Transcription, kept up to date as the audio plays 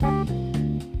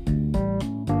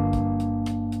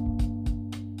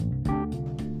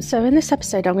So in this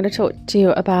episode, I'm going to talk to you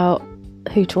about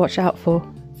who to watch out for.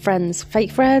 Friends, fake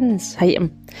friends, hate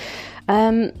them.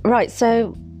 I've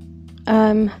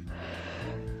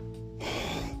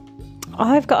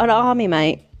got an army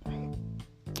mate,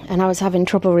 and I was having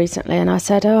trouble recently, and I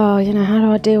said, how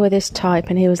do I deal with this type?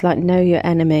 And he was like, know your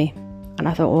enemy. And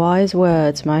I thought, wise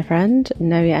words, my friend,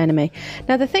 know your enemy.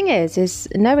 Now, the thing is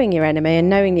knowing your enemy and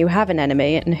knowing you have an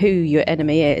enemy and who your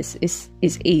enemy is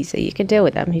easy. You can deal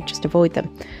with them, you just avoid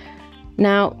them.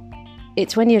 Now,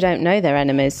 it's when you don't know their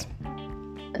enemies,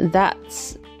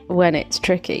 that's when it's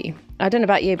tricky. I don't know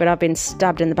about you, but I've been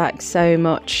stabbed in the back so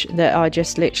much that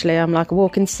I'm like a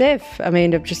walking sieve. I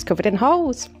mean, I'm just covered in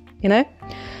holes,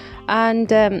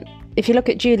 And if you look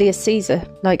at Julius Caesar,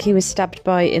 like he was stabbed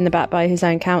in the back by his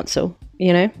own council,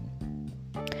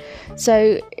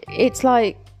 So it's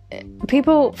like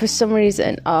people, for some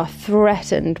reason, are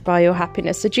threatened by your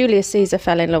happiness. So Julius Caesar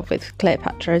fell in love with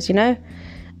Cleopatra, as you know.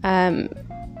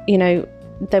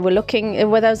 They were looking, there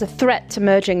was a threat to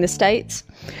merging the states,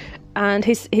 and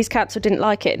his council didn't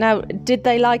like it. Now, did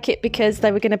they like it because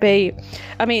they were going to be,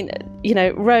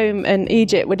 Rome and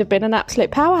Egypt would have been an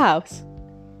absolute powerhouse.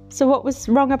 So what was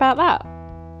wrong about that?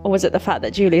 Or was it the fact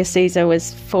that Julius Caesar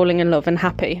was falling in love and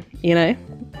happy,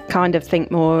 Kind of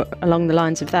think more along the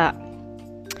lines of that.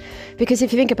 Because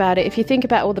if you think about it, if you think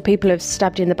about all the people who have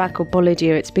stabbed you in the back or bullied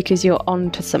you, it's because you're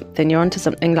onto something. You're onto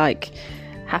something like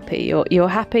happy. You're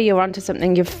happy, you're onto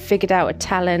something, you've figured out a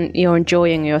talent, you're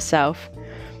enjoying yourself.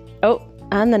 Oh,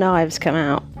 and the knives come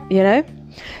out,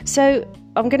 So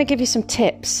I'm going to give you some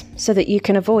tips so that you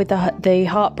can avoid the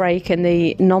heartbreak and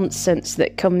the nonsense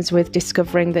that comes with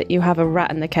discovering that you have a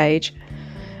rat in the cage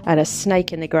and a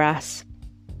snake in the grass.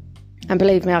 And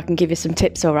believe me, I can give you some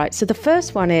tips, all right. So the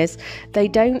first one is they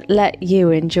don't let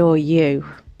you enjoy you.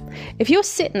 If you're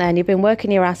sitting there and you've been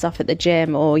working your ass off at the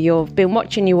gym, or you've been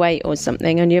watching your weight or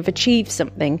something and you've achieved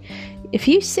something, if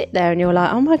you sit there and you're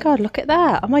like, oh my God, look at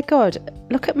that. Oh my God,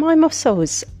 look at my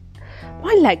muscles.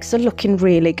 My legs are looking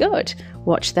really good.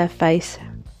 Watch their face.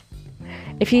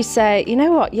 If you say, you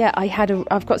know what? Yeah,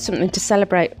 I've got something to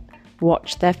celebrate.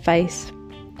 Watch their face.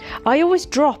 I always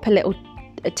drop a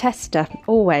tester,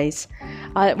 always.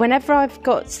 Whenever I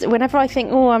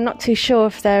think, I'm not too sure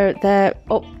if they're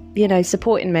up,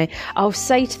 supporting me, I'll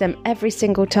say to them every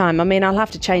single time. I mean, I'll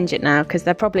have to change it now because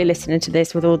they're probably listening to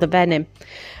this with all the venom.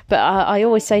 But I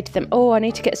always say to them, I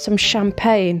need to get some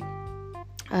champagne.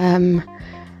 And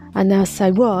they'll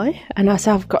say, why? And I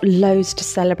say, I've got loads to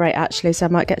celebrate, actually, so I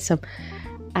might get some.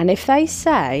 And if they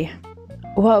say,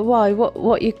 why?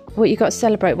 What you got to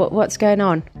celebrate? What's going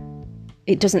on?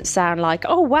 It doesn't sound like,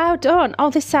 oh, well done. Oh,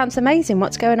 this sounds amazing.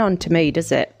 What's going on to me,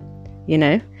 does it?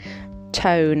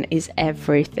 Tone is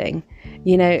everything.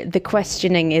 The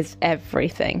questioning is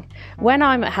everything. When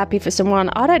I'm happy for someone,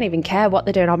 I don't even care what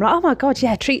they're doing. I'm like, oh my God,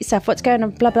 yeah, treat yourself. What's going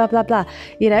on? Blah, blah, blah, blah.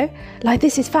 Like,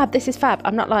 this is fab. This is fab.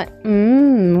 I'm not like,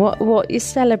 what you're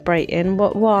celebrating?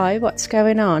 Why? What's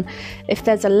going on? If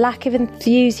there's a lack of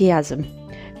enthusiasm,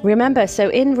 remember, so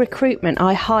in recruitment,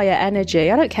 I hire energy.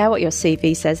 I don't care what your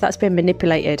CV says. That's been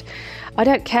manipulated. I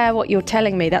don't care what you're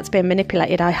telling me. That's been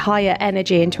manipulated. I hire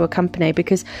energy into a company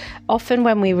because often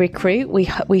when we recruit, we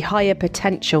hire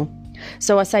potential.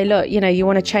 So I say, look, you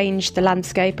want to change the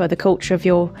landscape or the culture of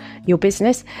your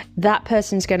business. That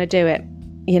person's going to do it.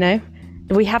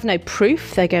 We have no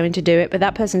proof they're going to do it, but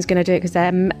that person's going to do it because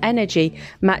their energy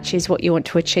matches what you want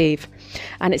to achieve.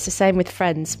 And it's the same with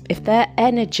friends. If their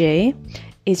energy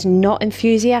is not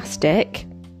enthusiastic,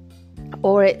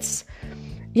 or it's,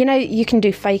 you can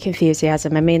do fake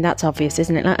enthusiasm. I mean, that's obvious,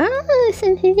 isn't it? Like,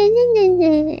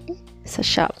 so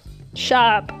sharp.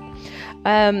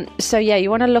 So yeah, you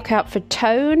want to look out for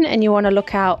tone, and you want to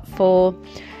look out for,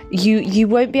 you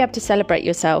won't be able to celebrate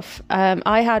yourself.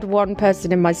 I had one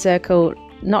person in my circle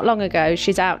not long ago,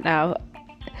 she's out now,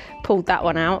 pulled that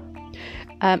one out.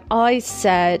 I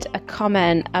said a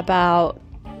comment about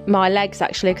my legs,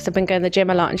 actually, because I've been going to the gym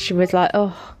a lot, and she was like,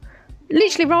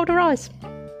 literally rolled her eyes.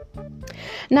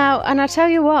 Now, and I'll tell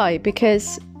you why,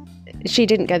 because she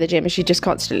didn't go to the gym and she just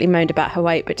constantly moaned about her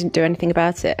weight but didn't do anything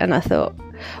about it. And I thought,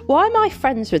 why am I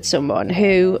friends with someone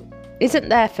who isn't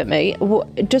there for me,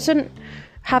 doesn't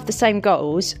have the same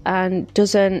goals, and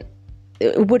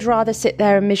would rather sit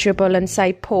there and miserable and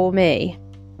say, poor me?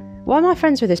 Why am I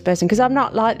friends with this person? Because I'm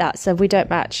not like that, so we don't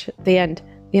match. The end,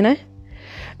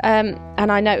 and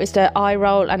I noticed an eye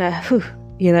roll and a whew,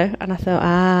 and I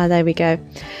thought, there we go.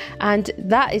 And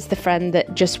that is the friend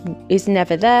that just is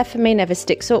never there for me, never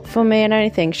sticks up for me and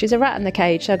anything. She's a rat in the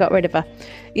cage, so I got rid of her,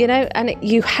 and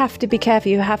you have to be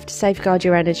careful. You have to safeguard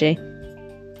your energy.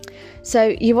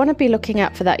 So you want to be looking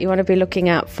out for that. You want to be looking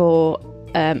out for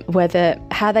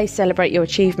how they celebrate your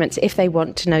achievements, if they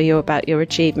want to know you about your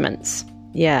achievements.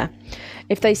 Yeah.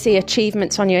 If they see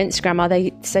achievements on your Instagram, are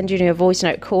they sending you a voice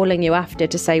note calling you after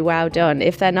to say, well done?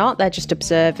 If they're not, they're just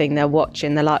observing, they're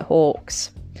watching, they're like hawks.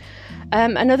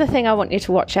 Another thing I want you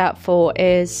to watch out for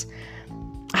is,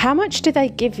 how much do they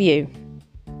give you?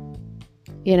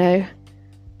 You know,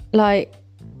 like,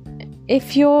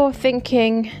 if you're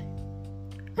thinking,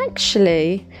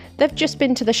 actually, they've just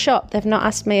been to the shop, they've not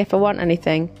asked me if I want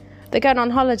anything. They're going on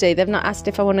holiday, they've not asked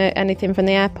if I want anything from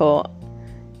the airport.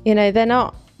 You know, they're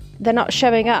not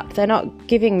showing up, they're not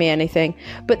giving me anything,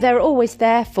 but they're always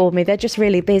there for me, they're just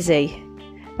really busy.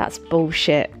 That's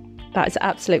bullshit. That is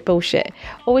absolute bullshit.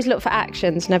 Always look for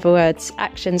actions, never words.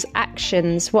 Actions.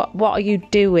 What are you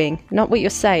doing? Not what you're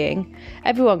saying.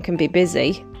 Everyone can be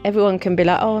busy. Everyone can be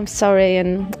like, oh, I'm sorry,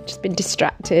 and just been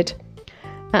distracted.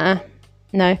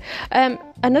 No.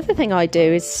 Another thing I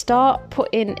do is start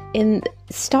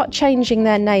changing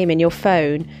their name in your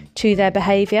phone to their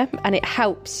behaviour, and it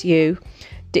helps you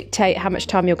dictate how much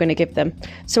time you're going to give them.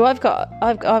 So I've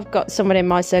got someone in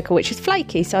my circle which is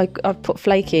flaky, so I've put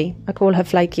Flaky. I call her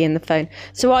Flaky in the phone.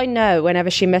 So I know whenever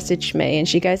she messaged me and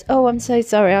she goes, oh, I'm so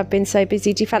sorry, I've been so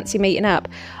busy, do you fancy meeting up?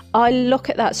 I look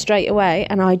at that straight away,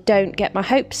 and I don't get my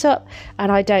hopes up,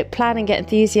 and I don't plan and get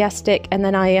enthusiastic, and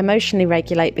then I emotionally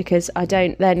regulate, because I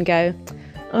don't then go,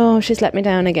 oh, she's let me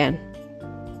down again.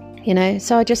 You know,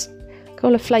 so I just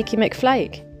call her Flaky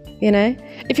McFlake. You know,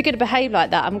 if you're going to behave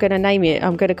like that, I'm going to name you.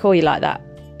 I'm going to call you like that.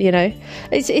 You know,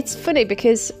 it's funny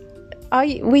because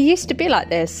we used to be like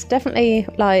this. Definitely,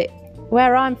 like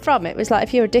where I'm from, it was like,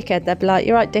 if you're a dickhead, they'd be like,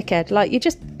 you're right, dickhead. Like, you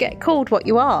just get called what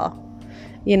you are.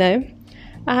 You know,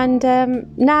 and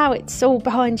now it's all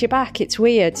behind your back. It's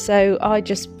weird. So I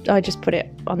just put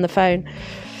it on the phone.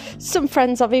 Some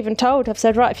friends I've even told, I've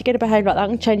said, right, if you're going to behave like that, I'm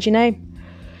going to change your name.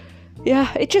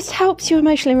 Yeah, it just helps you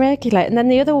emotionally regulate. And then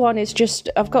the other one is just,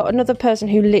 I've got another person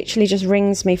who literally just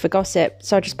rings me for gossip.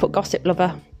 So I just put gossip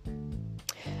lover.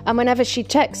 And whenever she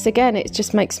texts again, it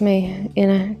just makes me, you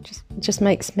know, just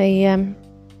makes me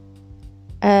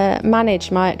manage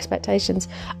my expectations.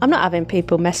 I'm not having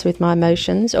people mess with my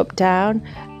emotions, up, down,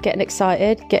 getting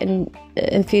excited, getting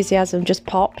enthusiasm just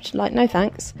popped. Like, no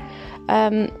thanks.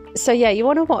 So yeah, you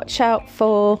want to watch out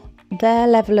for their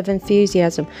level of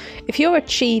enthusiasm. If you're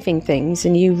achieving things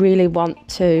and you really want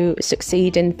to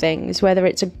succeed in things, whether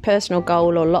it's a personal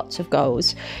goal or lots of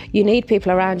goals, you need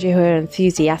people around you who are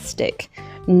enthusiastic,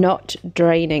 not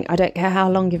draining. I don't care how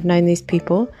long you've known these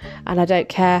people, and I don't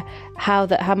care how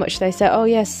much they say, oh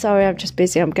yes, sorry, I'm just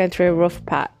busy, I'm going through a rough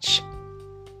patch.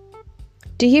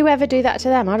 Do you ever do that to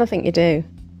them? I don't think you do.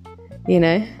 You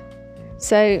know?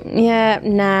 So, yeah,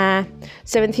 nah.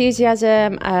 So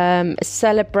enthusiasm,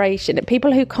 celebration.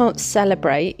 People who can't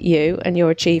celebrate you and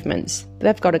your achievements,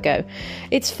 they've got to go.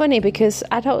 It's funny because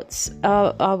adults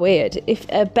are weird. If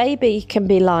a baby can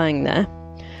be lying there,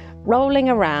 rolling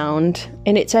around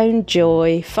in its own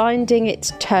joy, finding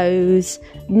its toes,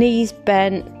 knees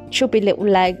bent, chubby little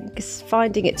legs,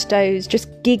 finding its toes, just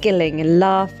giggling and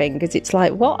laughing because it's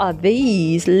like, what are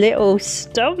these little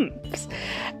stumps?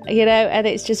 You know, and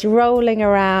it's just rolling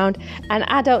around, and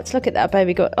adults look at that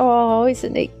baby go, oh,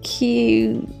 isn't it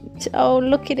cute? Oh,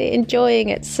 look at it enjoying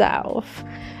itself.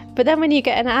 But then when you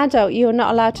get an adult, you're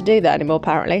not allowed to do that anymore,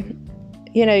 apparently.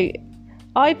 You know,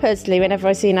 I personally, whenever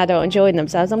I see an adult enjoying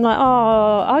themselves, I'm like,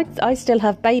 oh, I still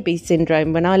have baby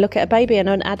syndrome. When I look at a baby and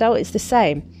an adult, it's the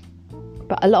same.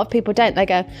 But a lot of people don't. They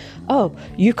go, oh,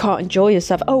 you can't enjoy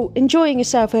yourself. Oh, enjoying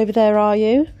yourself over there, are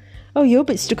you? Oh, you're a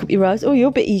bit stuck up your ass. Oh, you're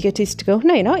a bit egotistical.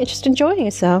 No, you're not. You're just enjoying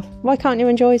yourself. Why can't you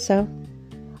enjoy yourself?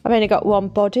 I've only got one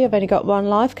body. I've only got one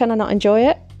life. Can I not enjoy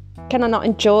it? Can I not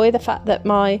enjoy the fact that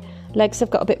my legs have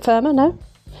got a bit firmer? No.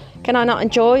 Can I not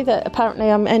enjoy that apparently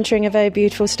I'm entering a very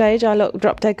beautiful stage? I look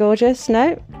drop dead gorgeous.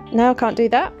 No, I can't do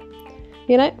that.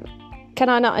 You know? Can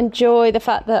I not enjoy the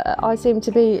fact that I seem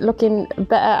to be looking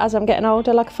better as I'm getting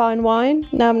older, like a fine wine?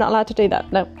 No, I'm not allowed to do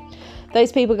that. No.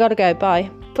 Those people got to go.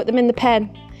 Bye. Put them in the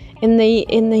pen. In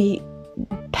the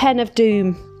pen of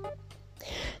doom.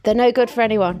 They're no good for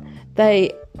anyone.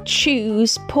 They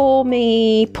choose poor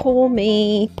me, poor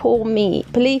me, poor me.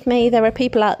 Believe me, there are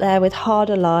people out there with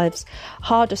harder lives,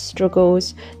 harder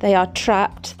struggles. They are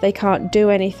trapped. They can't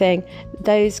do anything.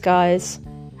 Those guys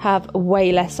have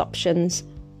way less options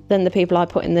than the people I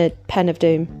put in the pen of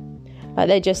doom. Like,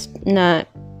 they just, no,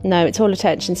 it's all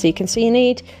attention seeking. So you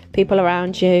need people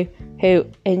around you who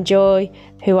enjoy,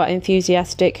 who are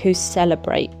enthusiastic, who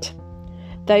celebrate.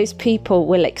 Those people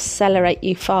will accelerate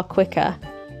you far quicker,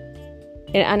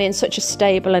 and in such a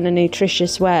stable and a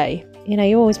nutritious way. You know,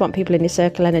 you always want people in your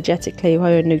circle energetically who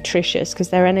are nutritious, because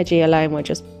their energy alone will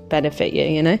just benefit you,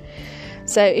 you know.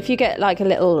 So if you get like a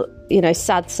little,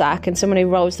 sad sack and someone who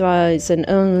rolls their eyes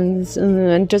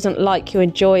and doesn't like you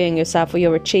enjoying yourself or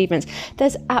your achievements,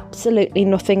 there's absolutely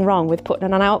nothing wrong with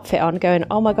putting an outfit on going,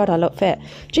 oh my God, I look fit.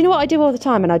 Do you know what I do all the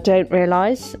time and I don't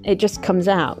realise? It just comes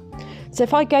out. So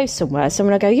if I go somewhere,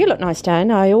 someone will go, you look nice,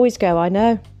 Dan. I always go, I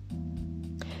know.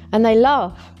 And they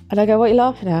laugh. And I go, what are you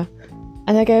laughing at?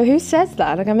 And they go, who says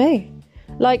that? And I go, me.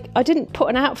 Like, I didn't put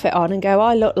an outfit on and go,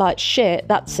 I look like shit,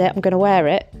 that's it, I'm going to wear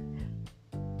it.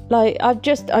 Like, I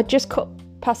just cut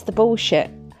past the bullshit.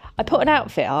 I put an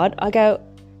outfit on, I go,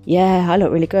 yeah, I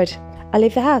look really good. I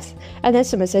leave the house. And then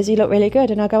someone says, you look really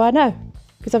good. And I go, I know.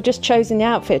 Because I've just chosen the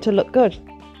outfit to look good.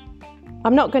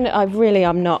 I'm not going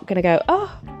to go,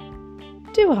 oh,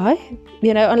 do I?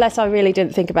 Unless I really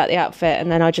didn't think about the outfit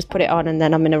and then I just put it on and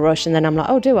then I'm in a rush and then I'm like,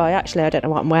 oh, do I? Actually, I don't know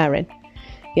what I'm wearing,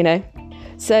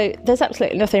 So there's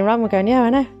absolutely nothing wrong with going, yeah, I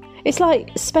know. It's like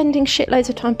spending shitloads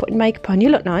of time putting makeup on. You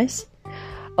look nice.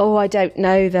 Oh, I don't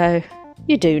know, though.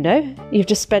 You do know. You've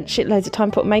just spent shitloads of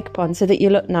time putting makeup on so that you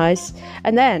look nice.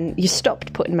 And then you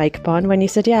stopped putting makeup on when you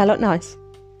said, yeah, I look nice.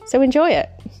 So enjoy it.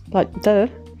 Like, duh.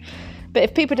 But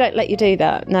if people don't let you do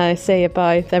that, no, see you,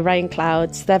 bye. They're rain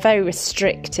clouds. They're very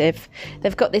restrictive.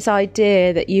 They've got this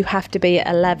idea that you have to be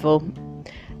at a level.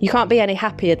 You can't be any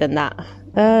happier than that.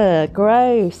 Ugh,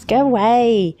 gross. Go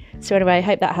away. So anyway,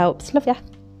 hope that helps. Love ya.